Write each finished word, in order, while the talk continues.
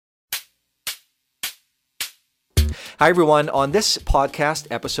Hi, everyone. On this podcast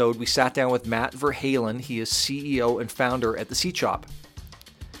episode, we sat down with Matt Verhalen. He is CEO and founder at The Seat Shop.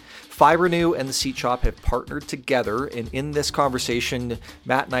 Fibrenew and The Seat Shop have partnered together, and in this conversation,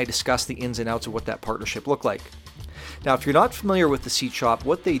 Matt and I discussed the ins and outs of what that partnership looked like. Now, if you're not familiar with The Seat Shop,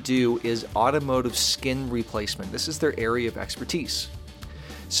 what they do is automotive skin replacement. This is their area of expertise.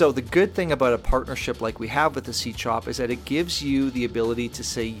 So the good thing about a partnership like we have with The Seat Shop is that it gives you the ability to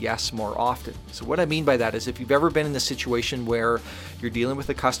say yes more often. So what I mean by that is if you've ever been in a situation where you're dealing with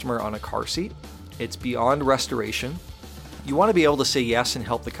a customer on a car seat, it's beyond restoration, you want to be able to say yes and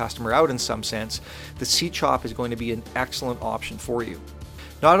help the customer out in some sense, The Seat Shop is going to be an excellent option for you.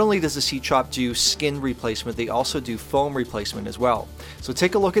 Not only does The Seat Shop do skin replacement, they also do foam replacement as well. So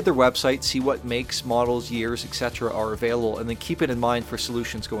take a look at their website, see what makes, models, years, etc. are available, and then keep it in mind for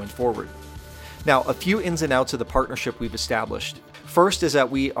solutions going forward. Now, a few ins and outs of the partnership we've established. First is that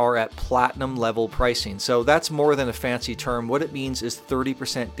we are at platinum level pricing. So that's more than a fancy term. What it means is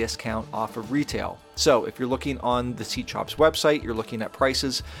 30% discount off of retail. So if you're looking on the Seat Shop's website, you're looking at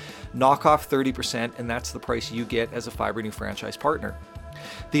prices, knock off 30%, and that's the price you get as a Fibrenew franchise partner.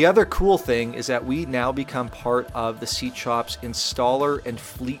 The other cool thing is that we now become part of the Seat Shop's installer and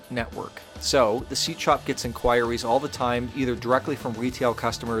fleet network. So the Seat Shop gets inquiries all the time, either directly from retail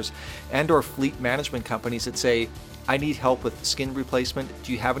customers and or fleet management companies that say, I need help with skin replacement.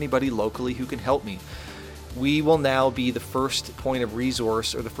 Do you have anybody locally who can help me? We will now be the first point of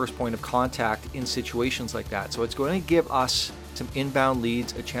resource or the first point of contact in situations like that. So it's going to give us some inbound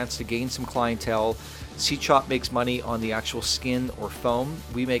leads, a chance to gain some clientele. Seat Shop makes money on the actual skin or foam.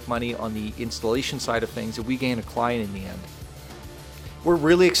 We make money on the installation side of things, and we gain a client in the end. We're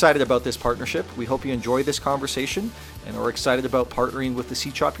really excited about this partnership. We hope you enjoy this conversation and are excited about partnering with the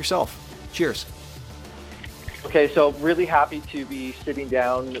Seat Shop yourself. Cheers. Okay, so really happy to be sitting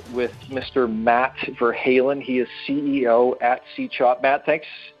down with Mr. Matt Verhalen. He is CEO at Seat Shop. Matt, thanks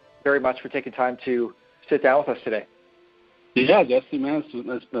very much for taking time to sit down with us today. Yeah, Jesse, man,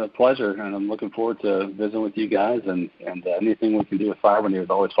 it's been a pleasure, and I'm looking forward to visiting with you guys, and anything we can do with Fibrenew is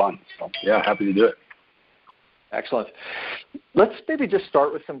always fun. So, yeah, happy to do it. Excellent. Let's maybe just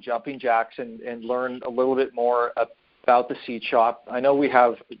start with some jumping jacks and learn a little bit more about the Seat Shop. I know we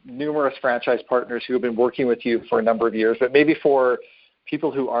have numerous franchise partners who have been working with you for a number of years, but maybe for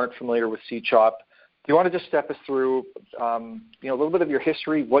people who aren't familiar with Seat Shop, do you want to just step us through a little bit of your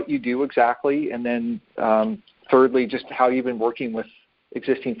history, what you do exactly, and then thirdly, just how you've been working with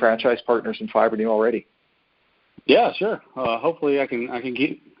existing franchise partners in Fibrenew already? Yeah, sure. Hopefully I can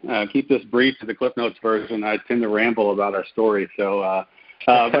keep this brief to the Cliff Notes version. I tend to ramble about our story. So,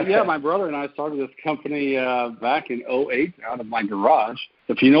 but yeah, my brother and I started this company back in 2008 out of my garage.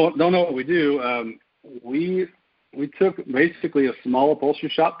 If you don't know what we do, we took basically a small upholstery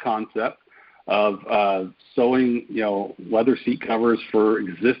shop concept of sewing, leather seat covers for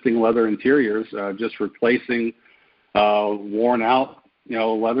existing leather interiors, just replacing worn out,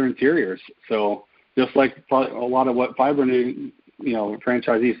 leather interiors. So just like probably a lot of what Fibrenew,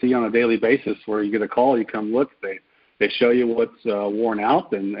 franchisees see on a daily basis, where you get a call, you come look, they show you what's worn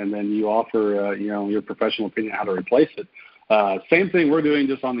out, and then you offer, your professional opinion how to replace it. Same thing we're doing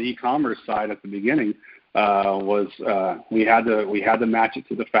just on the e-commerce side at the beginning. We had to match it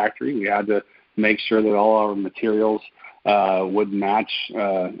to the factory. We had to make sure that all our materials would match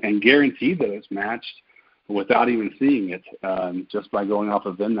and guarantee that it's matched without even seeing it, just by going off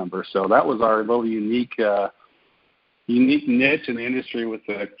a VIN number. So that was our little unique niche in the industry with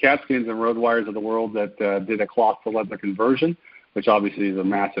the Catskins and Road Wires of the world that did a cloth to leather conversion, which obviously is a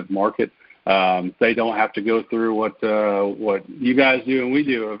massive market. They don't have to go through what you guys do and we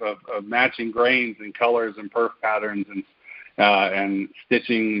do of matching grains and colors and perf patterns and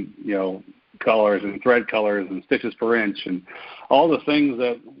stitching, colors and thread colors and stitches per inch and all the things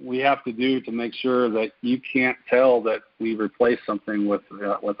that we have to do to make sure that you can't tell that we replaced something with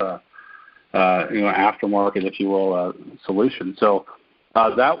a aftermarket, if you will, solution. So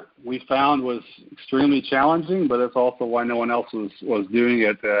that we found was extremely challenging, but it's also why no one else was doing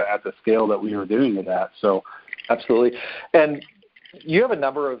it at the scale that we were doing it at. So absolutely. And you have a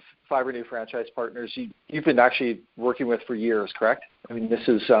number of Fibrenew franchise partners you've been actually working with for years, correct? I mean, this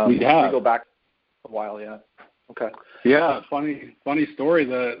is we go back a while, yeah. Okay. Yeah, funny story.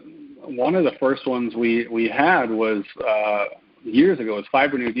 One of the first ones we had was years ago. It was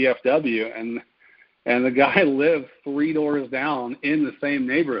Fibrenew DFW, and the guy lived 3 doors down in the same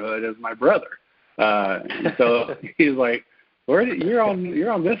neighborhood as my brother. So he's like, "You're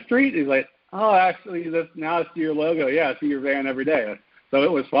on this street?" He's like, "Oh, actually, now I see your logo. Yeah, I see your van every day." So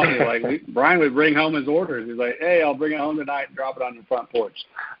it was funny. Like Brian would bring home his orders. He's like, "Hey, I'll bring it home tonight and drop it on your front porch."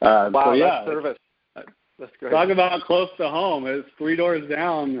 Wow, so, yeah, that's service. That's great. Talk about close to home. It's 3 doors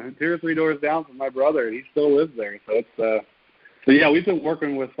down, 2 or 3 doors down from my brother. He still lives there. So it's so yeah, we've been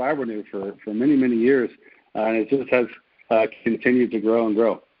working with Fibrenew for many, many years, and it just has continued to grow and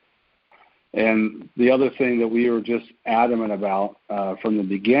grow. And the other thing that we were just adamant about from the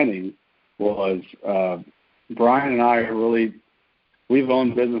beginning was Brian and I we've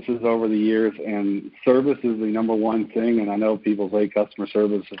owned businesses over the years, and service is the number one thing. And I know people say customer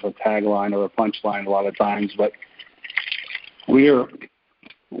service is a tagline or a punchline a lot of times, but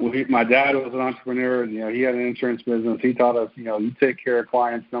my dad was an entrepreneur, and he had an insurance business. He taught us, you take care of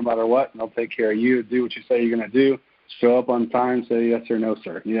clients no matter what, and they'll take care of you. Do what you say you're going to do. Show up on time. Say yes or no,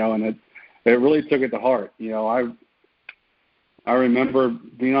 sir. And it really took it to heart. I remember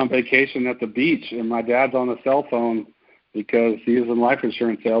being on vacation at the beach, and my dad's on the cell phone because he was a life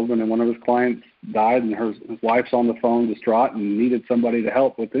insurance salesman, and one of his clients died, and his wife's on the phone distraught and needed somebody to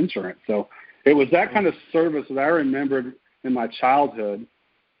help with insurance. So it was that kind of service that I remembered in my childhood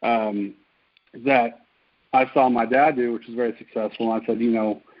that I saw my dad do, which was very successful. And I said,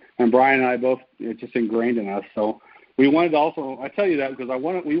 and Brian and I both, it's just ingrained in us. So we wanted to also, I tell you that because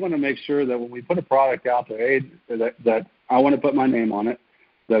we want to make sure that when we put a product out there, that I want to put my name on it,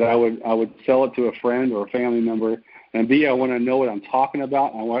 that I would sell it to a friend or a family member, and B, I want to know what I'm talking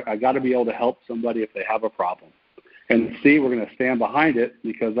about. I got to be able to help somebody if they have a problem. And C, we're going to stand behind it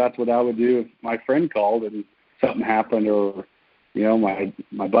because that's what I would do if my friend called and something happened, or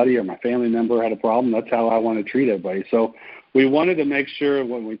my buddy or my family member had a problem. That's how I want to treat everybody. So we wanted to make sure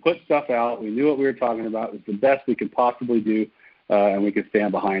when we put stuff out, we knew what we were talking about was the best we could possibly do, and we could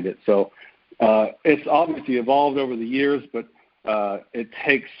stand behind it. So it's obviously evolved over the years, but it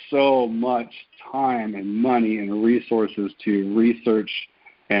takes so much time and money and resources to research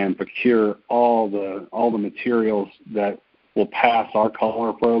and procure all the materials that will pass our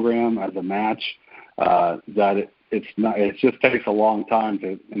color program as a match. It just takes a long time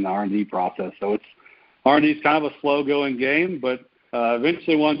in the R&D process. So R&D is kind of a slow-going game, but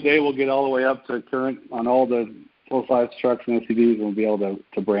eventually one day we'll get all the way up to current on all the full-size trucks and SUVs, and we'll be able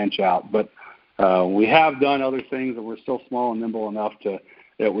to branch out. But we have done other things, and we're still small and nimble enough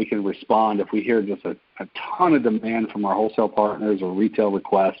that we can respond if we hear just a ton of demand from our wholesale partners or retail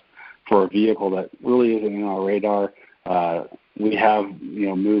requests for a vehicle that really isn't in our radar. We have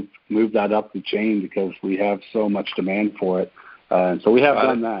moved that up the chain because we have so much demand for it, and so we have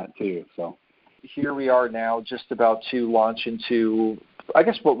done that too. So here we are now, just about to launch into, I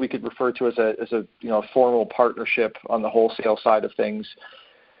guess, what we could refer to as a formal partnership on the wholesale side of things.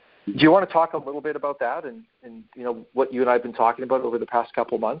 Do you want to talk a little bit about that and what you and I have been talking about over the past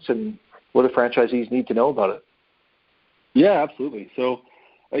couple of months and what the franchisees need to know about it? Yeah, absolutely. So,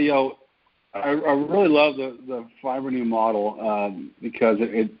 I really love the Fibrenew model because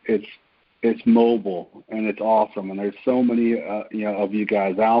it's mobile and it's awesome, and there's so many of you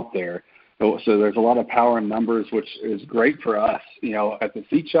guys out there. So there's a lot of power in numbers, which is great for us, at the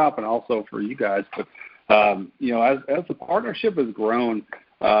seat shop and also for you guys. But as the partnership has grown,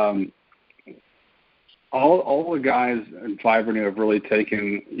 all the guys in Fibrenew have really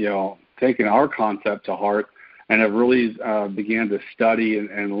taken our concept to heart and have really began to study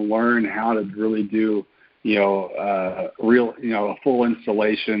and learn how to really do a full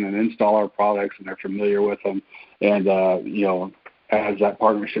installation and install our products, and they're familiar with them. And as that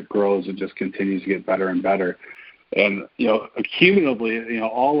partnership grows, it just continues to get better and better. And cumulatively,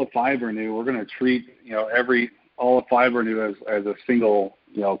 all of Fibrenew, we're going to treat all of Fibrenew as a single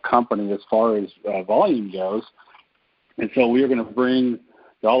company as far as volume goes. And so we are going to bring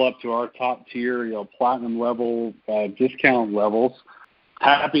all up to our top tier, platinum level, discount levels.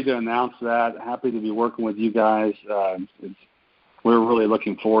 Happy to announce that. Happy to be working with you guys. We're really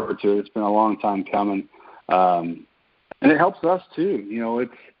looking forward to it. It's been a long time coming. And it helps us too.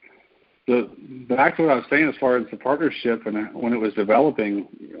 Back to what I was saying as far as the partnership and when it was developing,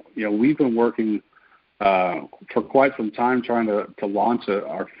 we've been working for quite some time trying to launch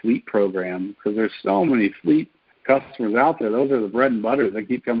our fleet program, because there's so many fleet customers out there. Those are the bread and butter. They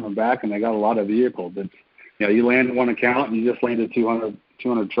keep coming back, and they got a lot of vehicles. It's, you land in one account and you just landed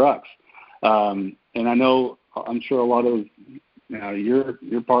 200 trucks. And I'm sure a lot of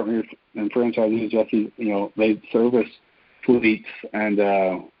your partners and franchisees, Jesse, they service fleets, and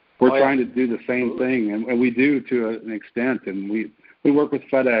we're trying to do the same thing, and we do to an extent. And we work with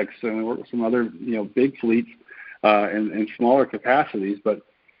FedEx and we work with some other big fleets in smaller capacities. But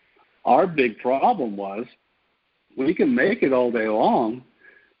our big problem was we can make it all day long,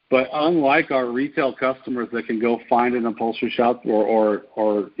 but unlike our retail customers that can go find an upholstery shop or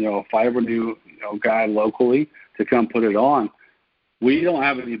a Fibrenew guy locally to come put it on, we don't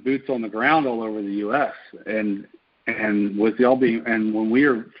have any boots on the ground all over the U.S. And with y'all being, and when we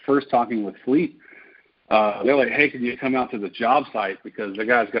were first talking with Fleet, they're like, hey, can you come out to the job site because the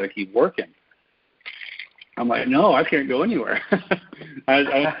guy's got to keep working. I'm like, no, I can't go anywhere.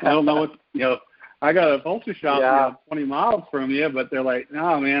 I don't know what, I got a upholstery shop 20 miles from you, but they're like,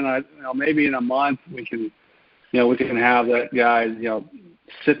 no, man, maybe in a month we can have that guy,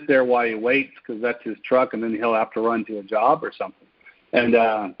 sit there while he waits because that's his truck, and then he'll have to run to a job or something. And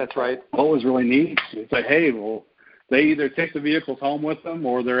that's right. What was really neat, it's like, hey, well, they either take the vehicles home with them,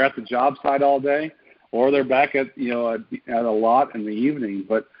 or they're at the job site all day, or they're back at a lot in the evening.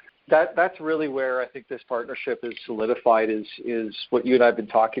 But that's really where I think this partnership is solidified. Is what you and I have been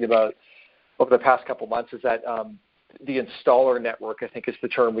talking about over the past couple of months. Is that the installer network, I think, is the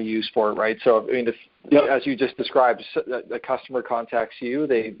term we use for it, right? So, I mean, as you just described, a customer contacts you,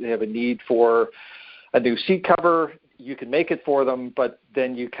 they have a need for a new seat cover, you can make it for them, but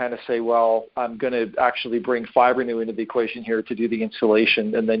then you kind of say, well, I'm going to actually bring Fibrenew into the equation here to do the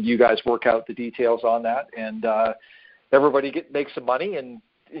installation, and then you guys work out the details on that, and everybody makes some money and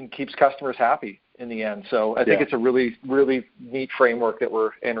keeps customers happy in the end. So I think it's a really, really neat framework that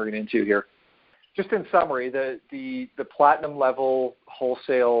we're entering into here. Just in summary, the platinum level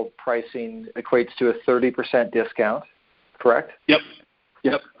wholesale pricing equates to a 30% discount, correct? Yep.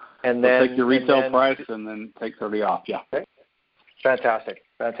 And then take your retail price and then take 30 off. Yeah. Okay. Fantastic.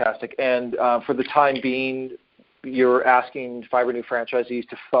 And for the time being, you're asking Fibrenew franchisees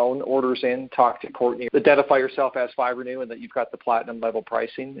to phone orders in, talk to Courtney, identify yourself as Fibrenew, and that you've got the platinum level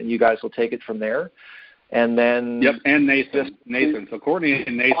pricing, and you guys will take it from there. And then and Nathan. So Courtney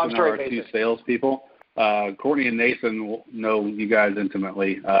and Nathan are our two salespeople. Courtney and Nathan will know you guys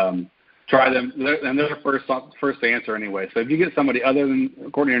intimately. Try them, and they're first to answer anyway. So if you get somebody other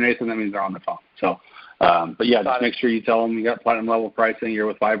than Courtney or Nathan, that means they're on the phone. So, but yeah, just make sure you tell them you got platinum level pricing, you're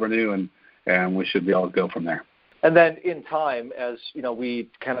with Fibrenew, and we should be able to go from there. And then in time, as we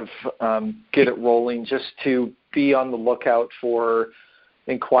kind of get it rolling, just to be on the lookout for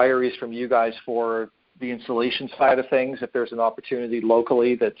inquiries from you guys for the installation side of things. If there's an opportunity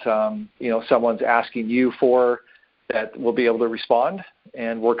locally that someone's asking you for, that we'll be able to respond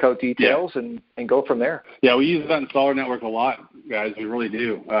and work out details and go from there. Yeah, we use that installer network a lot, guys. We really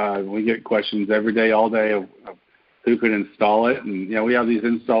do. We get questions every day, all day of who could install it. And, we have these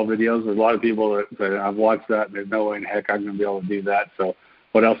install videos. There's a lot of people that say, I've watched that, and there's no way in heck I'm going to be able to do that. So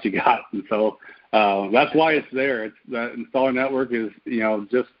what else you got? And so that's why it's there. It's that installer network is,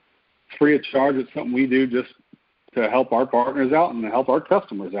 just free of charge. It's something we do just to help our partners out and to help our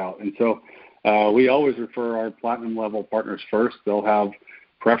customers out. And so we always refer our platinum level partners first. They'll have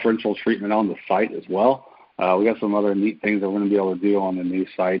preferential treatment on the site as well. We got some other neat things that we're going to be able to do on the new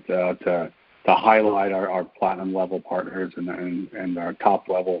site to highlight our platinum level partners and our top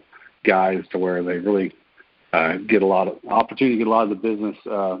level guys, to where they really get a lot of opportunity to get a lot of the business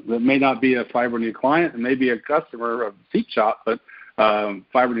that may not be a Fibrenew client and may be a customer of Seat Shop, but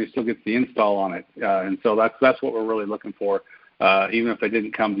Fibrenew still gets the install on it. And so that's what we're really looking for. Even if they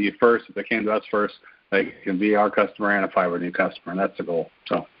didn't come to you first, if they came to us first, they can be our customer and a Fibrenew customer, and that's the goal.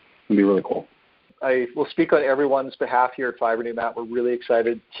 So it's going to be really cool. I will speak on everyone's behalf here at Fibrenew, Matt. We're really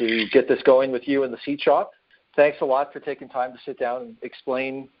excited to get this going with you in the Seat Shop. Thanks a lot for taking time to sit down and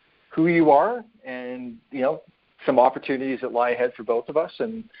explain who you are and, some opportunities that lie ahead for both of us,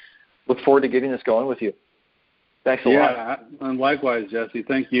 and look forward to getting this going with you. Thanks a lot. Yeah, and likewise, Jesse.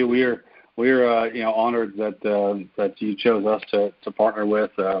 Thank you. We're honored that you chose us to partner with.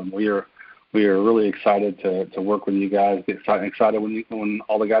 We are really excited to work with you guys. Get excited when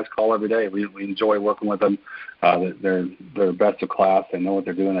all the guys call every day. We enjoy working with them. They're best of class. They know what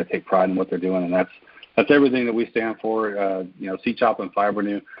they're doing. They take pride in what they're doing, and that's everything that we stand for. Seat Shop and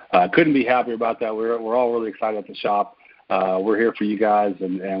Fibrenew. Couldn't be happier about that. We're all really excited at the shop. We're here for you guys,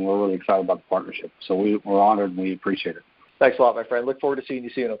 and we're really excited about the partnership. So we're honored, and we appreciate it. Thanks a lot, my friend. Look forward to seeing you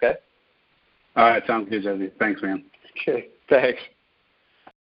soon, okay? All right, sounds good, Jesse. Thanks, man. Okay, thanks.